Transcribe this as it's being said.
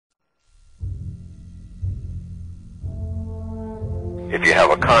if you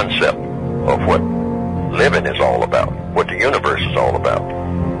have a concept of what living is all about, what the universe is all about,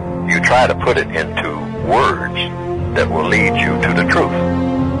 you try to put it into words that will lead you to the truth.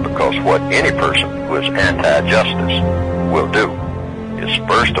 Because what any person who is anti-justice will do is,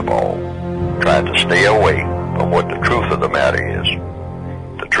 first of all, try to stay away from what the truth of the matter is.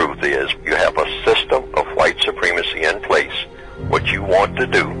 The truth is, you have a system of white supremacy in place. What you want to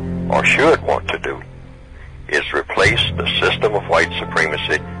do, or should want to do, is replace the system of white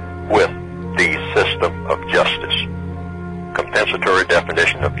supremacy with the system of justice. Compensatory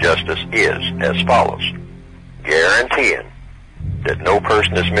definition of justice is as follows: guaranteeing that no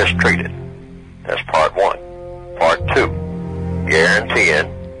person is mistreated. That's part one. Part two, guaranteeing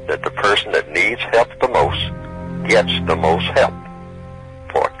that the person that needs help the most gets the most help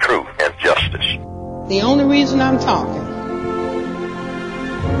for truth and justice. The only reason I'm talking,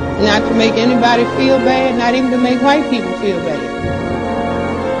 not to make anybody feel bad, not even to make white people feel bad.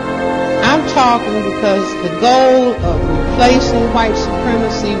 I'm talking because the goal of replacing white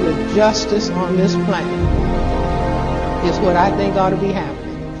supremacy with justice on this planet is what I think ought to be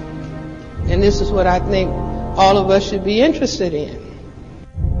happening. And this is what I think all of us should be interested in.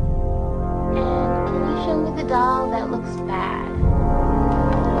 And can you show me the doll that looks bad?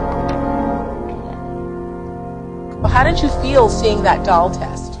 Well, how did you feel seeing that doll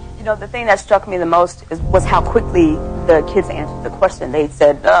test? You know, the thing that struck me the most was how quickly the kids answered the question. They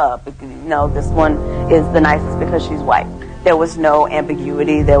said, this one is the nicest because she's white. There was no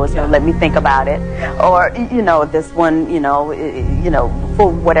ambiguity. There was no, let me think about it. Or, this one, for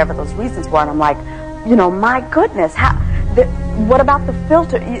whatever those reasons were. And I'm like, my goodness, what about the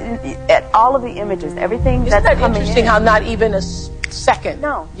filter? At all of the images, everything that's coming in. Isn't that interesting how not even a second?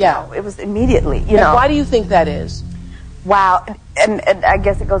 No. Yeah. No, it was immediately, And why do you think that is? Wow, and I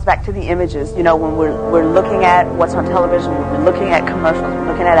guess it goes back to the images. When we're looking at what's on television, we're looking at commercials, we're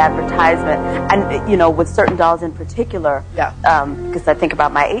looking at advertisement, and with certain dolls in particular. Yeah. Because I think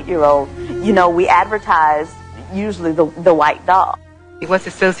about my 8-year-old. We advertise usually the white doll. What's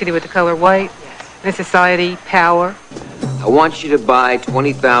associated with the color white? In society, power. I want you to buy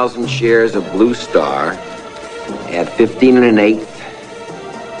 20,000 shares of Blue Star at 15 1/8,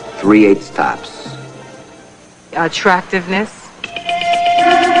 3/8 tops. Attractiveness.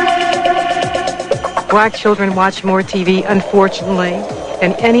 Black children watch more TV, unfortunately,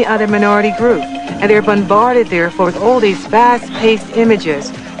 than any other minority group. And they're bombarded, therefore, with all these fast-paced images,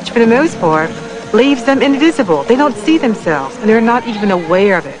 which for the most part leaves them invisible. They don't see themselves, and they're not even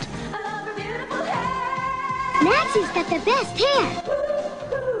aware of it. Maxie's got the best hair.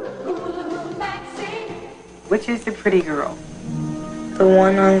 Which is the pretty girl? The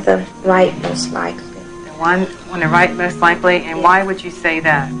one on the right, most likely. One on the right, most likely, and why would you say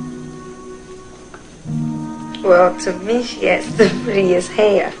that? Well, to me, she has the prettiest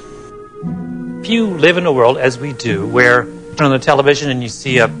hair. If you live in a world, as we do, where you're on the television and you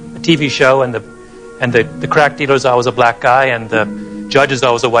see a TV show and the crack dealer is always a black guy and the judge is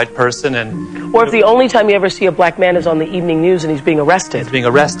always a white person, Or if the only time you ever see a black man is on the evening news and he's being arrested.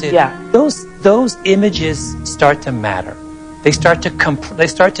 Yeah. Those images start to matter. They start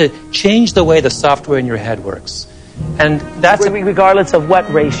to change the way the software in your head works. And that's regardless of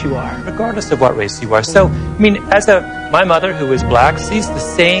what race you are. Regardless of what race you are. So, my mother, who is black, sees the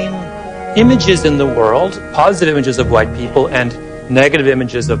same images in the world, positive images of white people and negative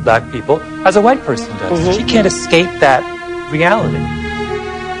images of black people, as a white person does. Mm-hmm. She can't escape that reality.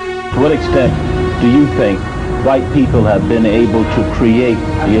 To what extent do you think white people have been able to create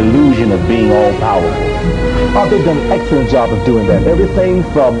the illusion of being all-powerful? They've done an excellent job of doing that. Everything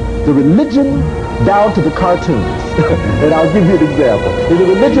from the religion down to the cartoons. And I'll give you an example. In the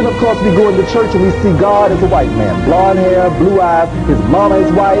religion, of course, we go into church and we see God as a white man. Blonde hair, blue eyes, his mama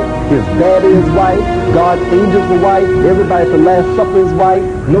is white, his daddy is white, God's angels are white, everybody at the Last Supper is white,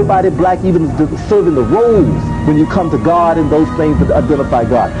 nobody black even serving the roles when you come to God and those things that identify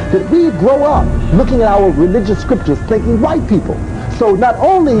God. That we grow up looking at our religious scriptures thinking white people. So not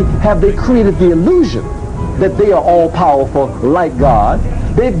only have they created the illusion that they are all powerful like God,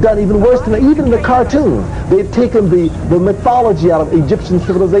 they've done even worse than that. Even in the cartoons, they've taken the mythology out of Egyptian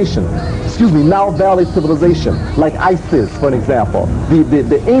civilization. Nile Valley civilization, like Isis, for an example.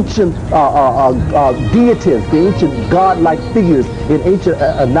 The ancient deities, the ancient god-like figures in ancient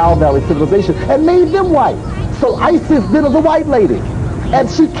Nile Valley civilization, and made them white. So Isis then is a white lady. And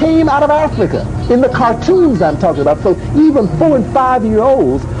she came out of Africa. In the cartoons I'm talking about. So even 4- and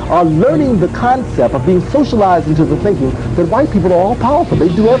 5-year-olds are learning the concept of being socialized into the thinking that white people are all powerful. They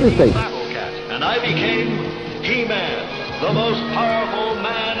do everything. And I became He-Man, the most powerful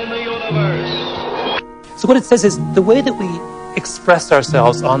man in the universe. So what it says is the way that we express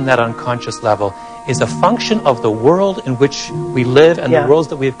ourselves on that unconscious level is a function of the world in which we live and the worlds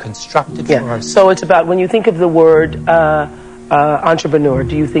that we have constructed for ourselves. So it's about, when you think of the word entrepreneur,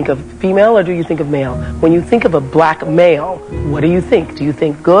 do you think of female or do you think of male? When you think of a black male, what do you think? Do you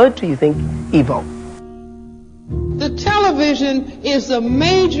think good? Do you think evil? The television is a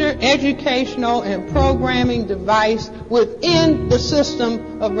major educational and programming device within the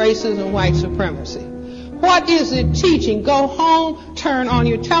system of racism, white supremacy. What is it teaching? Go home, turn on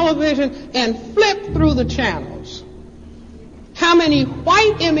your television, and flip through the channels. How many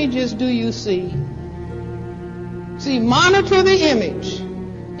white images do you see? See, monitor the image,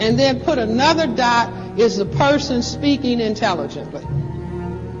 and then put another dot, is the person speaking intelligently.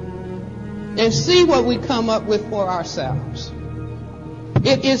 And see what we come up with for ourselves.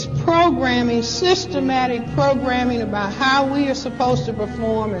 It is programming, systematic programming about how we are supposed to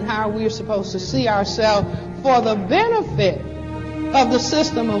perform and how we are supposed to see ourselves for the benefit of the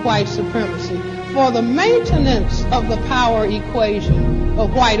system of white supremacy, for the maintenance of the power equation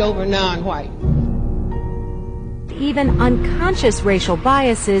of white over non-white. Even unconscious racial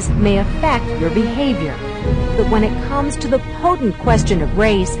biases may affect your behavior. But when it comes to the potent question of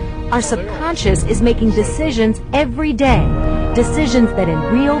race, our subconscious is making decisions every day, decisions that in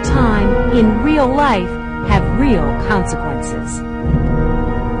real time, in real life, have real consequences.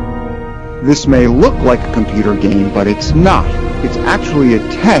 This may look like a computer game, but it's not. It's actually a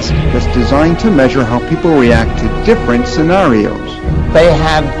test that's designed to measure how people react to different scenarios. They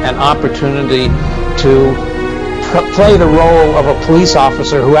had an opportunity to play the role of a police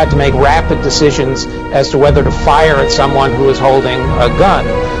officer who had to make rapid decisions as to whether to fire at someone who was holding a gun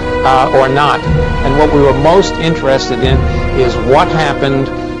or not. And what we were most interested in is what happened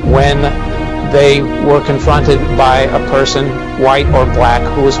when they were confronted by a person, white or black,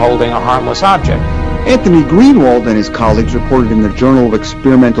 who was holding a harmless object. Anthony Greenwald and his colleagues reported in the Journal of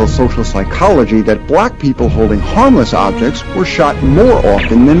Experimental Social Psychology that black people holding harmless objects were shot more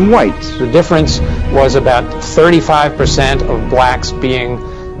often than whites. The difference was about 35% of blacks being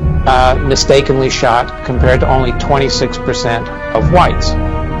mistakenly shot compared to only 26% of whites.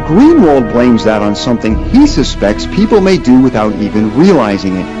 Greenwald blames that on something he suspects people may do without even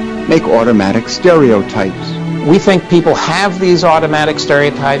realizing it, make automatic stereotypes. We think people have these automatic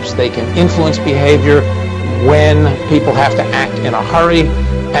stereotypes. They can influence behavior when people have to act in a hurry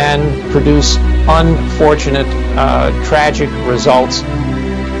and produce unfortunate, tragic results.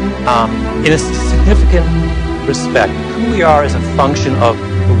 In a significant respect, who we are is a function of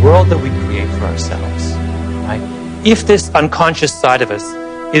the world that we create for ourselves. Right? If this unconscious side of us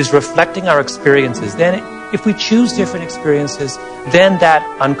is reflecting our experiences, then if we choose different experiences, then that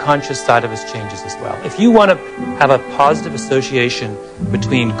unconscious side of us changes as well. If you want to have a positive association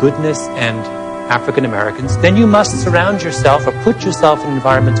between goodness and African Americans, then you must surround yourself or put yourself in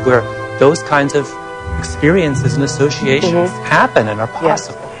environments where those kinds of experiences and associations happen and are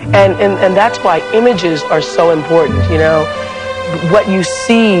possible. Yeah. And that's why images are so important. You know, what you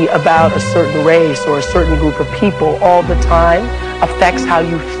see about a certain race or a certain group of people all the time affects how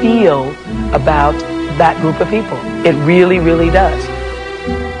you feel about that group of people. It really, really does.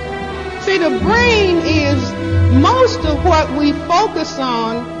 See, the brain is most of what we focus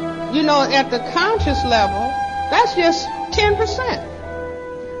on, you know, at the conscious level. That's just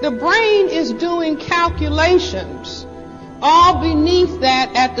 10%. The brain is doing calculations all beneath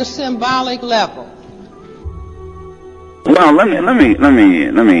that at the symbolic level. Well, let me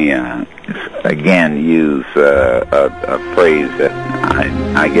again use a phrase that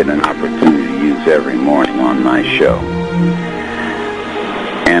I get an opportunity to use every morning on my show,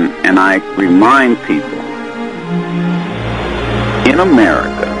 and I remind people, in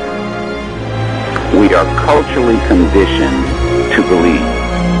America, we are culturally conditioned to believe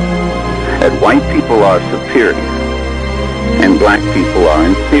that white people are superior and black people are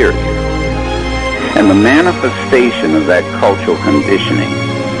inferior. And the manifestation of that cultural conditioning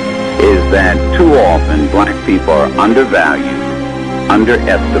is that too often black people are undervalued,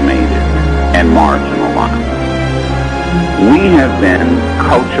 underestimated, and marginalized. We have been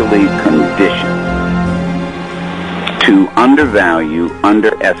culturally conditioned to undervalue,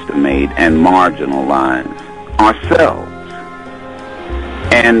 underestimate, and marginalize ourselves.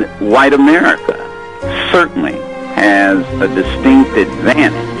 And white America certainly has a distinct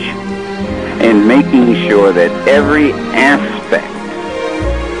advantage in making sure that every aspect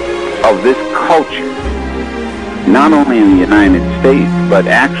of this culture, not only in the United States, but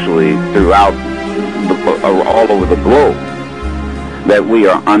actually throughout all over the globe, that we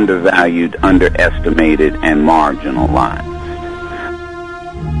are undervalued, underestimated, and marginalized.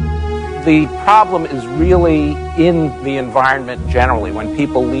 the problem is really in the environment generally. When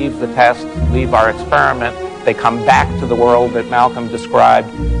people leave the test, leave our experiment, they come back to the world that Malcolm described,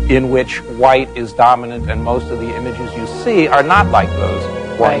 in which white is dominant, and most of the images you see are not like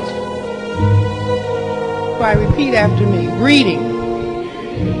those whites. So I repeat after me, reading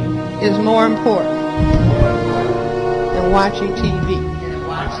is more important than watching TV.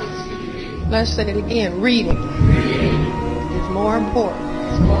 Let's say it again, reading is more important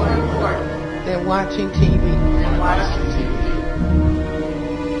than watching TV.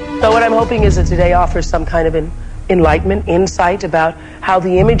 So what I'm hoping is that today offers some kind of enlightenment, insight about how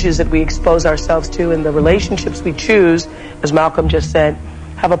the images that we expose ourselves to and the relationships we choose, as Malcolm just said,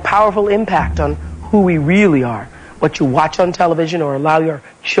 have a powerful impact on who we really are. What you watch on television or allow your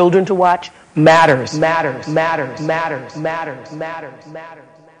children to watch matters, matters, matters, matters, matters, matters,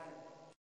 matters.